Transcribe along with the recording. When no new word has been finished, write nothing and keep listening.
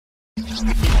Hello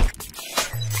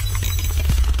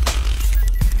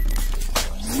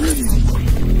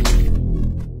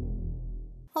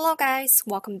guys,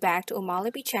 welcome back to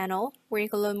Omalibi channel, where you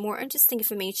can learn more interesting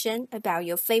information about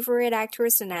your favorite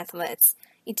actors and athletes.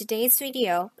 In today's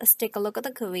video, let's take a look at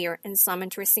the career and some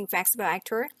interesting facts about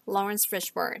actor Laurence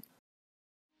Fishburne.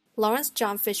 Laurence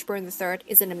John Fishburne III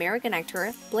is an American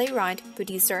actor, playwright,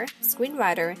 producer,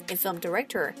 screenwriter, and film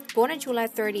director, born on July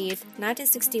 30,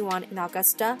 1961 in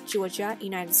Augusta, Georgia,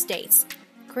 United States.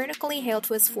 Critically hailed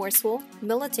for his forceful,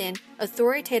 militant,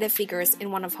 authoritative figures and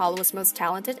one of Hollywood's most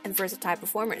talented and versatile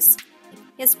performers.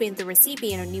 He has been the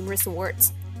recipient of numerous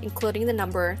awards, including the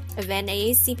number of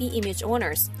NAACP Image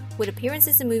honors, with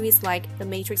appearances in movies like The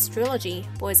Matrix trilogy,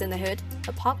 Boyz in the Hood,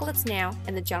 Apocalypse Now,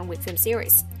 and the John Wick film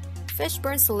series.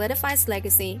 Fishburne solidifies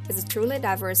legacy as a truly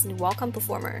diverse and welcome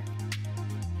performer.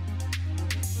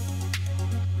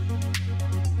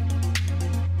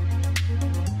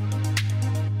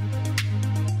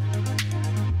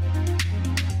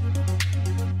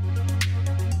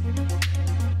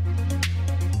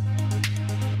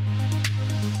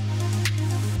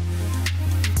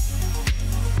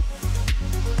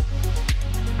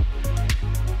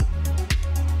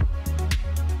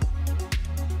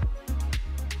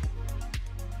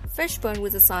 Fishburne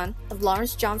was the son of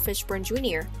Laurence John Fishburne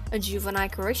Jr., a juvenile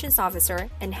corrections officer,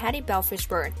 and Hattie Bell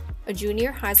Fishburne, a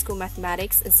junior high school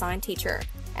mathematics and science teacher.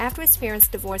 After his parents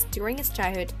divorced during his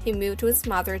childhood, he moved with his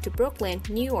mother to Brooklyn,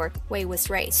 New York, where he was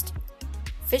raised.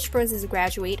 Fishburne is a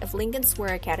graduate of Lincoln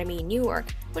Square Academy in New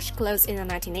York, which closed in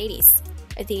the 1980s.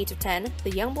 At the age of 10, the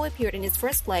young boy appeared in his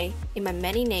first play, In My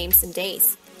Many Names and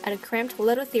Days, at a cramped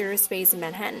little theater space in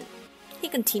Manhattan. He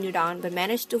continued on but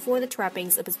managed to avoid the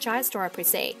trappings of his child star per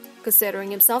se, considering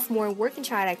himself more a working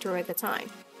child actor at the time.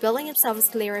 Billing himself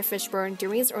as Larry Fishburne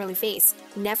during his early phase,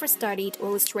 he never studied or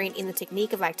was trained in the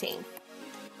technique of acting.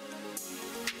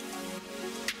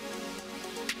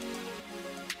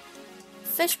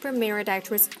 Fishburne married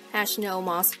actress Ashna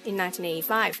Olmos in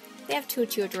 1985. They have two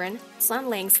children, son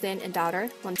Langston and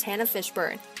daughter Montana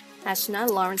Fishburne. Ashna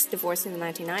and Lawrence divorced in the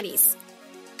 1990s.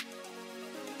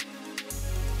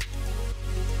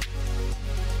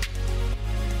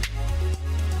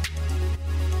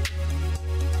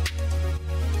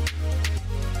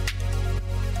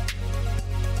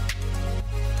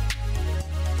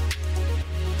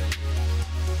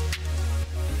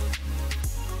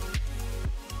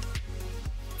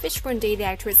 Fishburne dated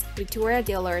actress Victoria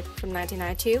Dillard from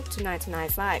 1992 to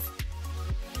 1995.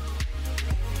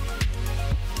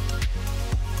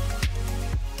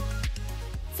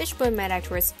 Fishburne met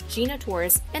actress Gina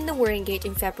Torres and they were engaged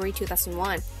in February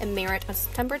 2001 and married on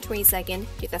September 22,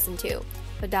 2002.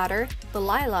 A daughter,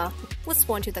 Delilah, was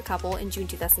born to the couple in June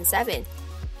 2007.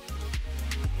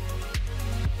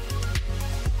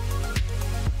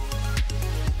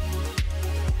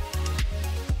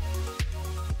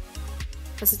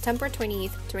 On September 20,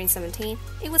 2017,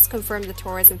 it was confirmed that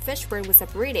Torres and Fishburne were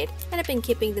separated and had been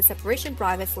keeping the separation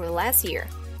private for the last year.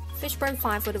 Fishburne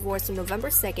filed for divorce on November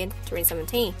 2,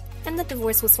 2017, and the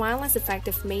divorce was finalized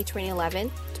effective May 2011,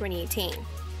 2018.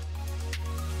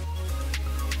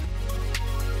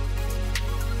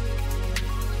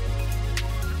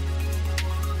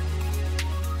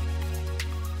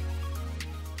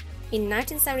 In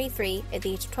 1973, at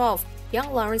the age of 12,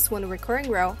 young Laurence won a recurring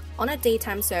role on a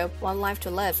daytime soap One Life to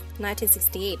Live,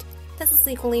 1968, that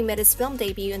subsequently made his film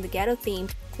debut in the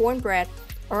ghetto-themed Cornbread,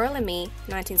 Earl and Me,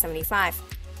 1975.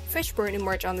 Fishburne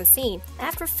emerged on the scene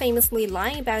after famously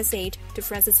lying about his age to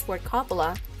Francis Ford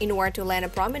Coppola in order to land a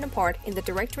prominent part in the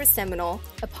director's seminal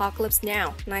Apocalypse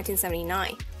Now,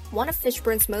 1979. One of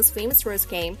Fishburne's most famous roles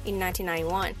came in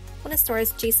 1991, when it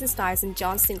stars Jason Stiles and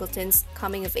John Singleton's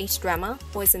coming-of-age drama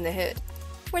Boyz in the Hood.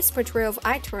 For his portrayal of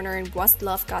Ike Turner in What's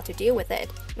Love Got to Do with It,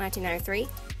 1993,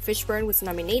 Fishburne was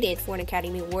nominated for an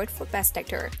Academy Award for Best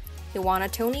Actor. He won a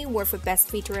Tony Award for Best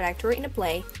Featured Actor in a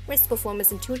Play for his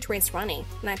performance in Two Trains Running,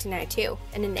 1992,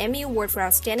 and an Emmy Award for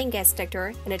Outstanding Guest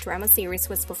Actor in a Drama Series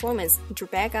for his performance in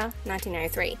Tribeca,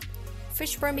 1993.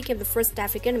 Fishburne became the first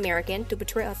African-American to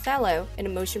portray Othello in a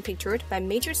motion picture by a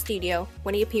major studio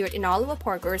when he appeared in Oliver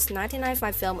Parker's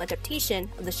 1995 film adaptation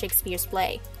of the Shakespeare's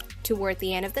play. Toward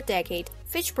the end of the decade,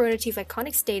 Fishburne achieved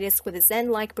iconic status with his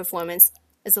Zen-like performance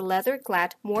as a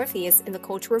leather-clad Morpheus in the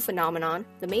cultural phenomenon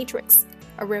The Matrix,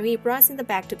 a role he brought in the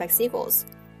back-to-back sequels.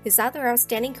 His other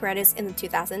outstanding credits in the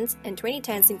 2000s and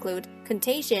 2010s include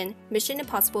Contagion, Mission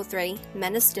Impossible 3,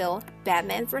 Men of Steel,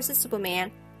 Batman vs.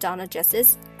 Superman, Dawn of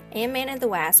Justice, Ant-Man and the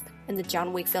Wasp, and the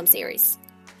John Wick film series.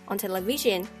 On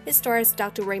television, he stars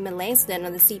Dr. Raymond Langston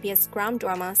on the CBS crime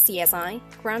drama CSI,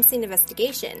 Crime Scene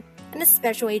Investigation, and as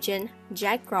special agent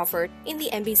Jack Crawford in the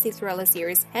NBC thriller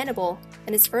series Hannibal,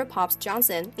 and as Earl Pops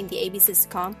Johnson in the ABC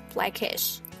sitcom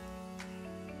Blackish.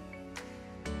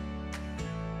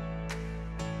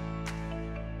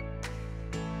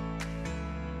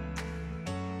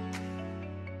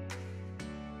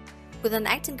 With an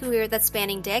acting career that's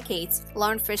spanning decades,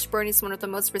 Laurence Fishburne is one of the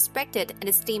most respected and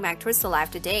esteemed actors alive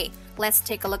today. Let's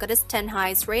take a look at his 10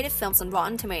 highest rated films on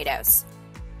Rotten Tomatoes.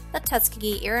 The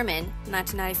Tuskegee Airmen,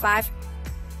 1995.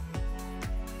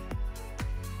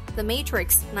 The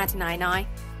Matrix, 1999.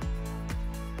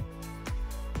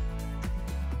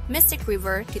 Mystic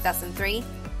River, 2003.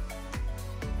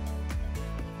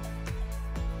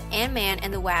 Ant-Man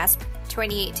and the Wasp,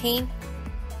 2018.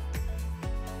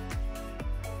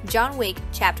 John Wick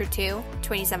Chapter 2,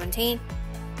 2017.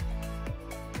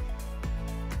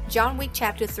 John Wick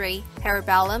Chapter 3,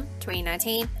 Parabellum,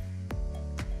 2019.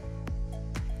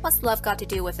 What's Love Got to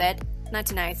Do with It,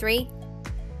 1993.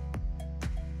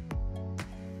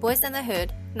 Boyz and the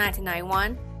Hood,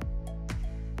 1991.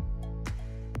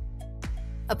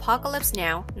 Apocalypse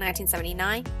Now,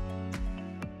 1979.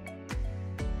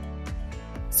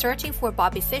 Searching for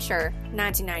Bobby Fischer,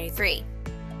 1993.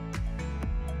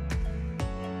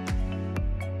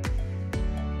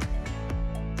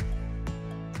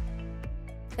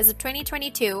 As of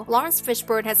 2022, Laurence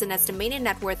Fishburne has an estimated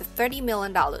net worth of $30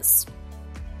 million.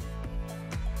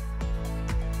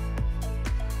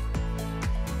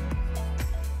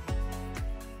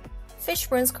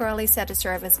 Fishburne is currently set to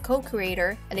serve as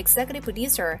co-creator and executive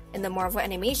producer in the Marvel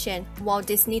Animation, Walt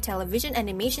Disney television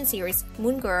animation series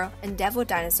Moon Girl and Devil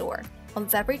Dinosaur. On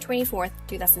February 24,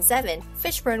 2007,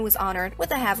 Fishburne was honored with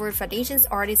the Harvard Foundation's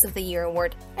Artist of the Year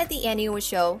award at the annual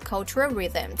show Cultural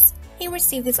Rhythms. He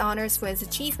received his honors for his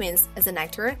achievements as an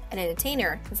actor and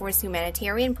entertainer and for his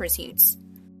humanitarian pursuits.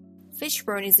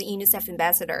 Fishburne is the UNICEF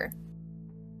ambassador.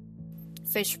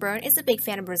 Fishburne is a big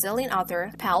fan of Brazilian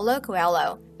author Paulo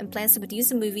Coelho and plans to produce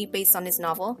a movie based on his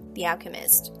novel, The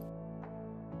Alchemist.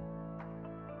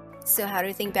 So how do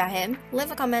you think about him? Leave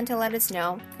a comment and let us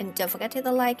know, and don't forget to hit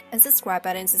the like and subscribe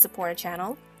button to support our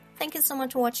channel. Thank you so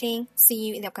much for watching. See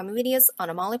you in the upcoming videos on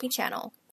the MollyP channel.